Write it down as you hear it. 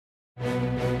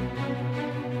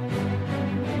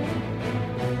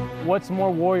What's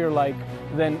more warrior-like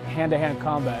than hand-to-hand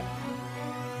combat?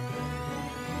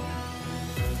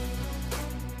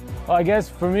 Well, I guess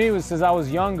for me, it was since I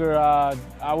was younger,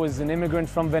 I was an immigrant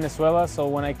from Venezuela, so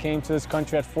when I came to this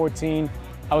country at 14,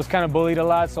 I was kind of bullied a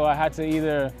lot, so I had to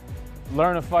either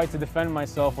learn a fight to defend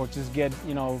myself or just get,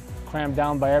 crammed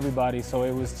down by everybody, so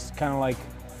it was kind of like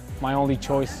my only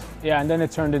choice. Yeah, and then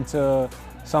it turned into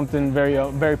something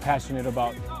very passionate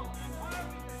about.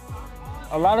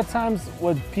 A lot of times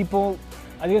what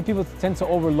I think people tend to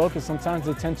overlook is sometimes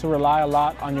they tend to rely a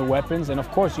lot on your weapons, and of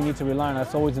course you need to rely on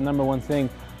that's always the number one thing.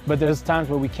 But there's times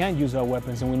where we can't use our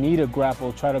weapons and we need to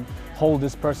grapple, try to hold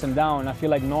this person down. And I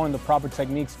feel like knowing the proper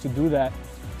techniques to do that,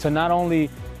 to not only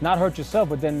not hurt yourself,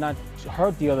 but then not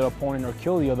hurt the other opponent or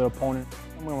kill the other opponent.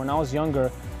 When I was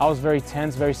younger, I was very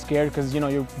tense, very scared, because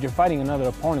you're fighting another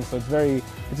opponent, so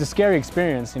it's a scary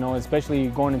experience, especially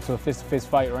going into a fist-to-fist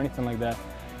fight or anything like that.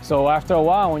 So after a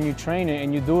while, when you train it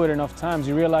and you do it enough times,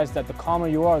 you realize that the calmer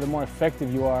you are, the more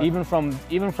effective you are. Even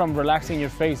from relaxing your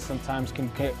face sometimes can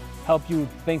help you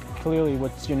think clearly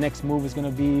what your next move is going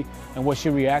to be and what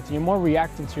you're reacting. You're more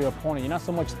reacting to your opponent. You're not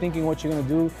so much thinking what you're going to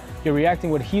do, you're reacting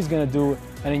what he's going to do,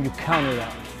 and then you counter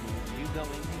that.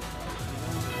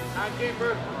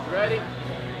 Timekeeper, you ready?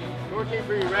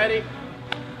 Scorekeeper, you ready?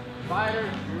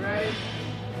 Fighter, you ready?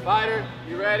 Fighter,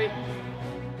 you ready?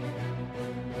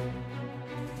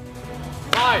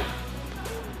 Fight!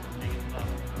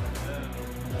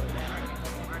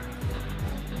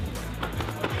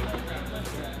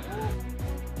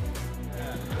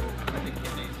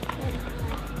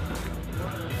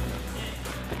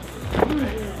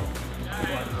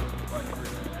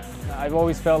 I've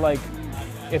always felt like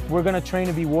if we're going to train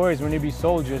to be warriors, we're going to be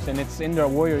soldiers, and it's in our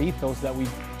warrior ethos that we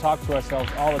talk to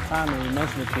ourselves all the time and we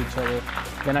mention it to each other,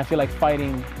 then I feel like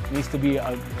fighting needs to be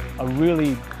a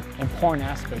really important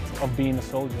aspect of being a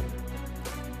soldier.